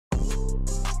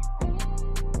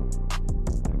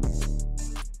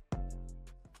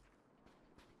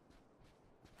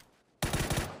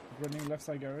Running left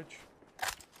side garage.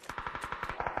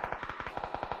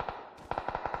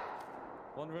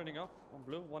 One running up, one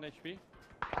blue, 1 HP.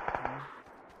 Mm.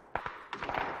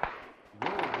 Yo,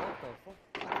 what the fuck?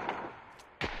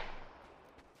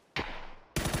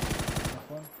 Knock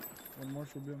one. One more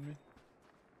should be on me.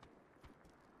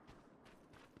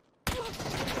 I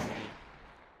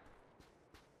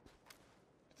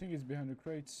think he's behind the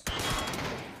crates.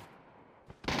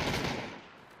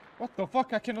 What the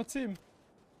fuck? I cannot see him.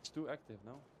 It's too active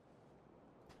now.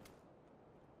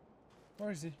 Where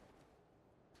is he?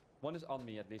 One is on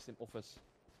me at least in office.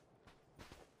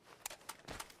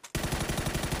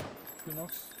 2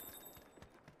 knocks.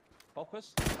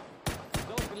 Office?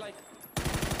 Don't be like,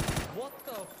 what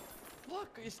the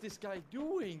fuck is this guy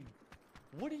doing?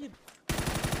 What are you?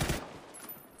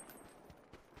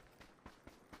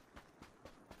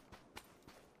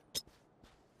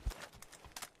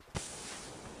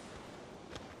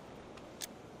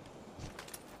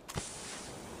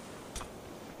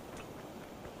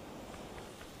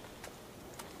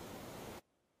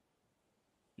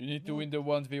 You need to win the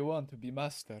 1v1 to be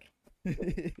master.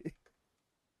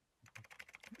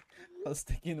 I'll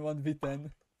stick in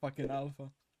 1v10. Fucking alpha.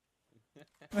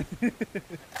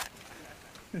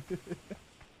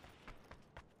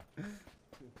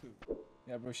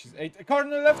 Yeah, bro, she's 8. A car on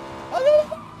the left! Oh,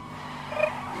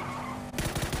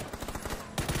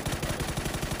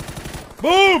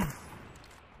 no! Boom!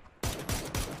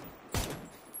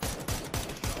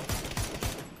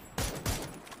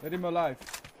 Let him alive.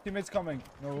 Teammates coming.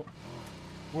 No.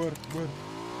 Word.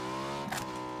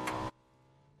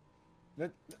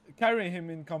 Carry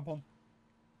him in compound.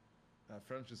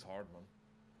 French is hard, man.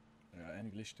 Yeah,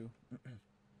 English too.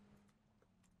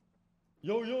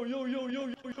 Yo. I'm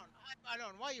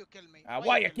alone. Why you kill me?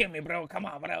 Why you kill me, bro? Come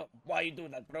on, bro. Why you do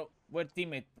that, bro? We're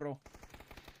teammate, bro.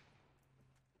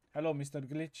 Hello, Mr.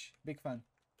 Glitch. Big fan.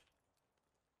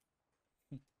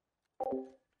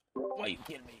 Why you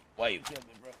kill me? Why you kill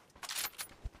me, bro?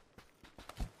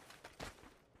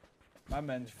 My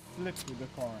man flipped with the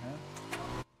car, huh?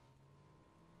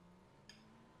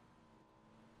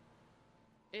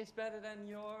 It's better than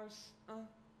yours.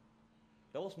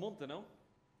 That was Monte, no?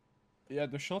 Yeah,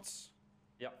 the shots.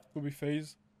 Yeah. Could be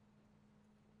phase.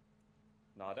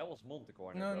 Nah, that was Monte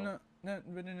corner, No, bro. no. I'm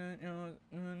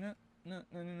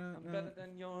better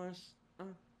than yours.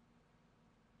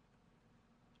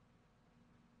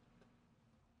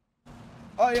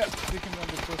 Oh yeah, we can run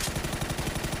this first.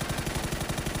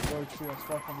 Boy, see us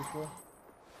far from this wall.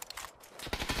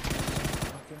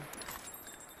 Okay.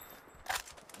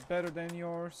 Better than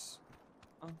yours.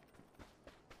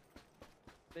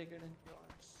 Bigger than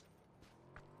yours.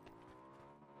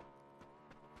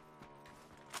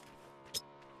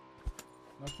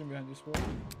 Nothing behind this wall.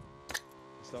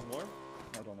 Is there more?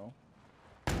 I don't know.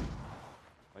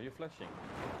 Are you flashing?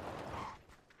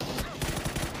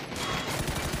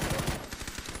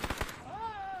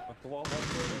 Up the wall,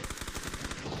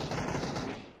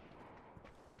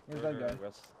 Where's that guy?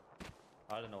 West.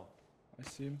 I don't know. I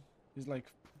see him. He's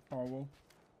like far away.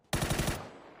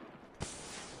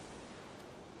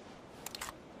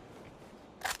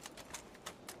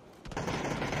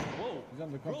 Whoa! He's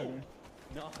on the container.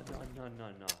 No.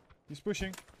 He's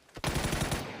pushing.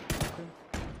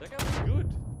 That guy was good.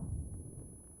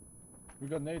 We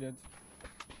got naded.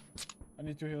 I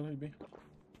need to heal Hibby.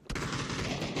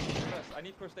 Rest. I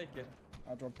need first aid kit.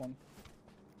 I drop one.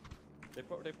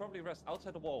 They probably rest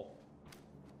outside the wall.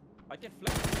 I can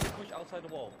flash and you push outside the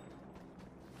wall.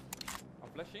 I'm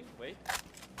flashing. Wait.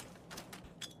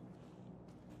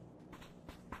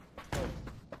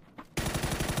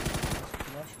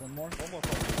 Flash, one more. One more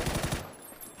probably.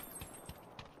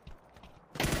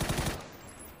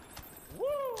 Woo!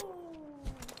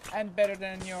 And better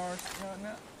than yours.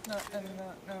 No.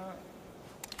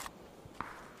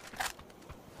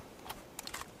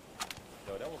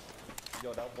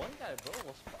 Yo, that one guy, bro,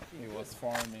 was fucking He good. was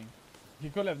farming. He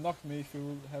could have knocked me if he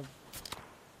would have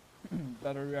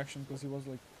better reaction, because he was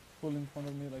like full in front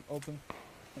of me, like open.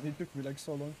 And it took me like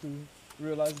so long to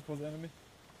realize it was enemy.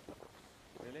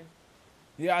 Really?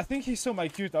 Yeah, I think he saw my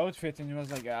cute outfit and he was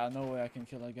like, ah, no way I can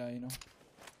kill that guy, you know.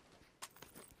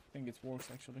 I think it's worse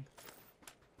actually.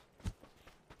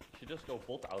 You should just go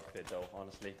bot outfit though,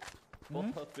 honestly.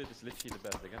 Bot outfit is literally the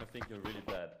best. They're gonna think you're really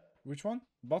bad. Which one?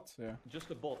 Bot? Yeah. Just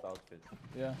the bot outfit.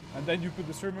 Yeah. And then you put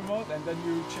the streamer mode and then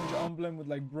you change emblem with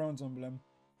like bronze emblem.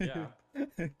 Yeah.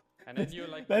 And then you're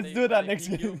like, Let's do that next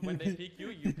game. When they peek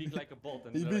you peek like a bot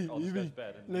and they're like, oh, this guy's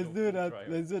bad. And Let's you do that. try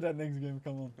Let's do that next game.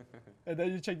 Come on. And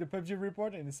then you check the PUBG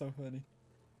report and it's so funny.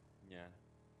 Yeah.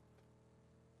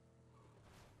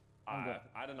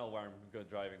 I don't know where I'm good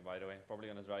driving, by the way. Probably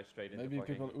gonna drive straight into Maybe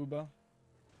fucking... people Uber.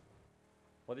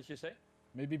 What did you say?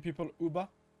 Maybe people Uber.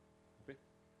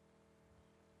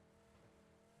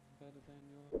 Better than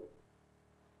your...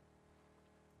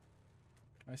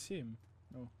 I see him.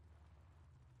 No.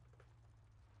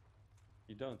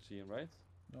 You don't see him, right?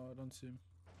 No, I don't see him.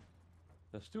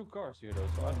 There's 2 cars here though,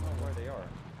 so I don't know where they are.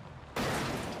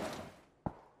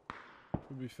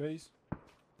 Could be FaZe.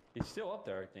 He's still up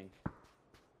there, I think.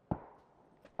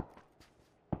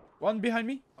 One behind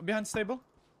me. Behind stable.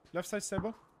 Left side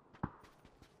stable.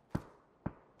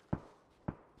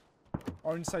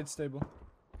 Or inside stable.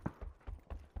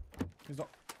 He's not.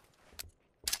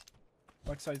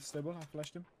 Back side stable. I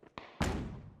flashed him.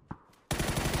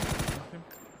 Knocked him.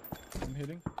 I'm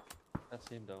hitting. That's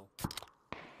him though.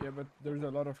 Yeah, but there's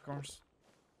a lot of cars.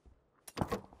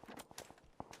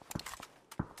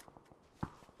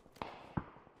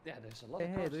 Yeah, there's a lot Hey,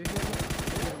 of hey, cars. do you hear me?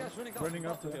 Yeah, guys running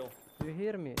up the there. hill. Do you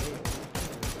hear me? Hey.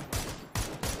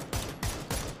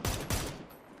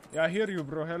 Yeah, I hear you,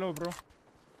 bro. Hello, bro.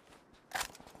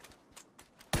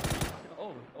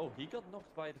 Oh, he got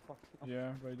knocked by the fucking...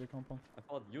 Yeah, by the compound. I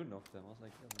thought you knocked him. I was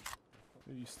like,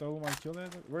 yeah, You stole my kill there?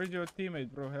 Where's your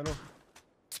teammate, bro? Hello.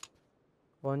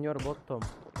 On your bottom.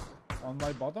 On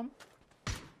my bottom?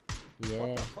 Yeah,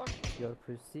 what the fuck? your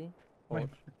pussy. My- Or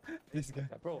This guy.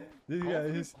 Yeah, bro. This guy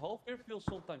is Half-gear feels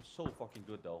sometimes so fucking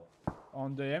good though.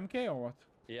 on the MK or what?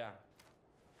 Yeah.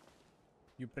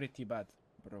 You pretty bad,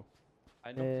 bro.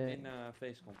 I knocked in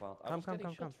FaZe compound. I was come,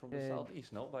 getting shot from the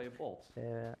southeast, no? By a bolt.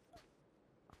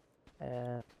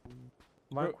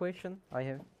 one Bro. question I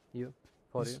have for you.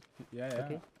 Yeah, yeah,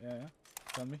 Okay. yeah.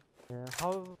 Tell me.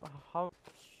 How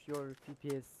your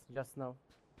FPS just now?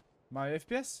 My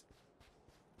FPS?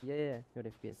 Yeah, your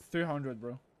FPS. 300,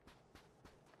 bro.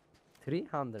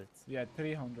 300. Yeah,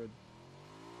 300.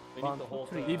 We One, need to two, hold...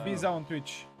 three. EB's on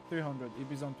Twitch. 300.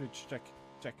 EB's on Twitch. Check.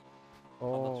 Check. I'm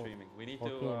not Oh, streaming. We need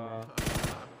okay, to... man.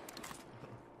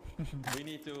 we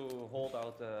need to hold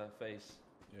out FaZe.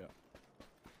 Yeah.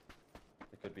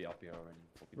 It could be up here already.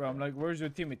 Bro, I'm like, where's your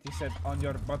teammate? He said, on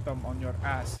your bottom, on your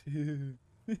ass.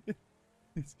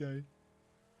 This guy.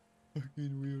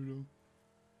 Fucking weirdo.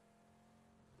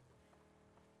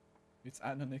 It's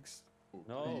Anonix.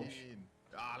 No.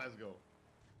 Let's go.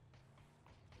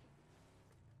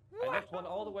 I knocked one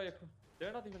all the way across.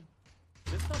 They're not even...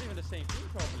 It's not even the same team,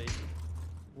 probably.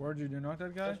 Where did you knock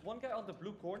that guy? There's one guy on the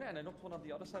blue corner and I knocked one on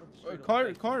the other side of the street.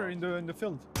 Car in the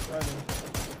field. Right there.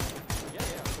 Yeah,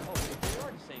 yeah. Oh, they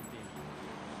are the same team.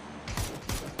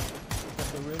 Got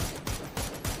the win.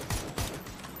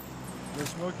 They're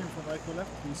smoking from right to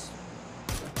left, please.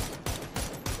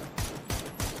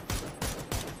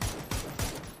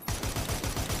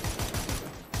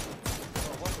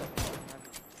 Oh, what the fuck, man?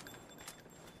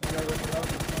 One guy went out.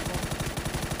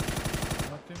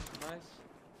 Knocked him. Nice.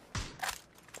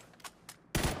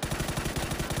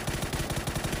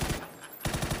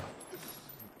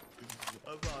 I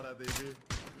saw that, baby.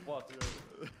 What?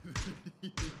 You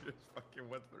just fucking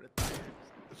went for it.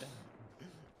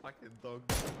 Fucking dog.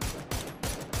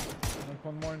 Knock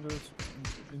one more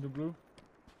in the blue.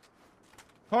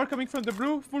 Car coming from the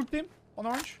blue, full team on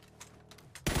orange.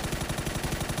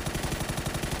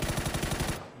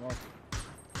 Knock.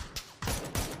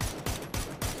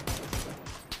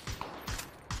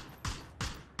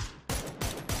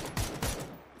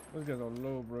 Those guys are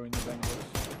low, bro, in the bangers.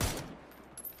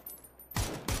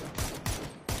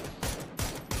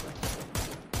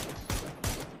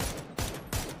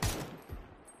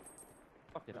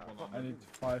 Fuck it. I need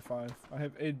 5-5. I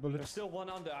have 8 There's bullets. still one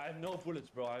under. I have no bullets,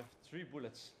 bro. I have 3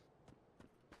 bullets.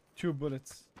 2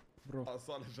 bullets, bro. Oh,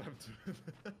 solid jump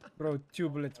too. Bro, 2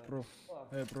 bullets, bro. Fuck.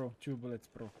 Hey, bro, 2 bullets,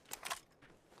 bro.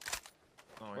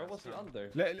 Oh, Where yeah, was he Sam. under?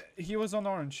 He was on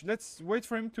orange. Let's wait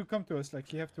for him to come to us. Like,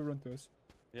 he have to run to us.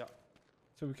 Yeah.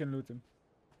 So we can loot him.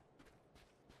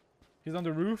 He's on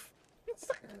the roof.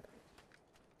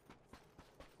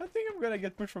 I think I'm gonna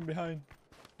get pushed from behind.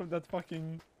 From that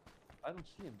fucking... I don't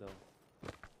see him though.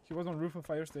 He was on roof of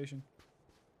fire station.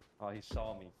 Oh, he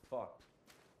saw me. Fuck.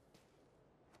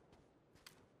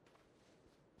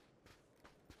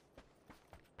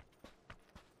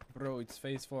 Bro, it's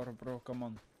phase 4, bro. Come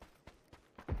on.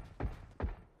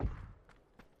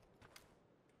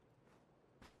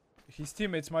 His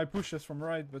teammates might push us from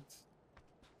right, but...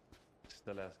 It's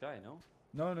the last guy, no?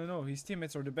 No. His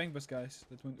teammates are the bank bus guys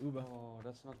that went Uber. Oh,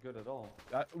 that's not good at all.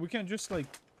 We can just, like,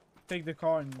 take the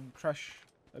car and crash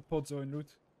at Podzo and loot.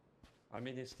 I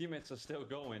mean, his teammates are still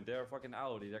going. They're fucking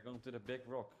Audi. They're going to the big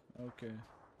rock. Okay.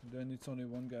 Then it's only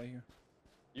one guy here.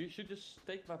 You should just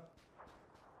take my...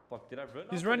 Fuck, did I run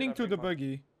He's off or running did I to the bring my-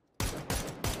 buggy.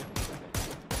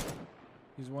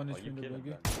 He's one Oh, HP you in the kill him buggy.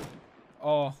 then.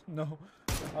 Oh no,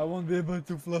 I won't be able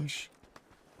to flush.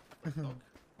 Knock.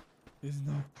 He's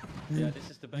not. Yeah,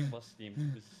 this is the bank boss team.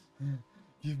 This is...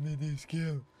 Give me this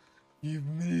kill. Give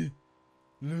me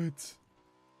loot.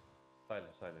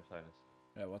 Silence.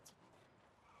 Yeah, what?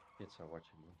 Kids are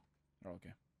watching you. Oh,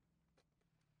 okay.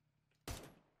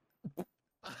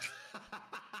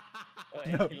 Oh,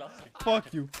 No. he lost me.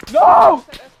 Fuck you. No!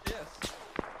 Yes.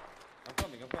 I'm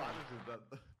coming. This is that.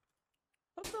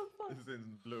 What the fuck? This is in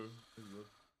blue. This is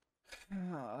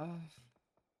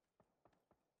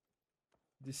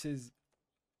This is.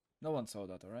 No one saw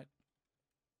that, alright?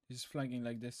 He's flanking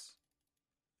like this.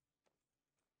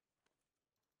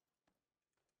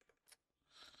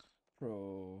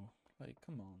 Bro, like,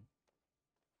 come on.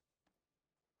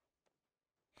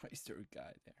 Why is there a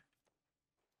guy there?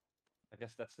 I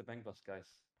guess that's the bank boss, guys.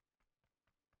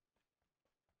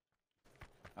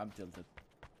 I'm tilted.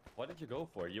 What did you go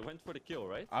for? You went for the kill,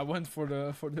 right? I went for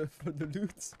the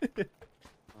loot.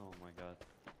 Oh my god.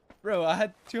 Bro, I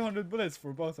had 200 bullets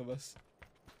for both of us.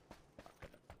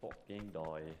 Fucking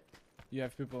die. You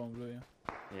have people on blue, yeah.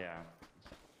 Yeah.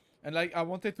 And like, I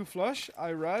wanted to flush. I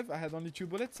arrived. I had only 2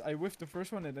 bullets. I whiffed the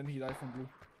first one, and then he died from blue.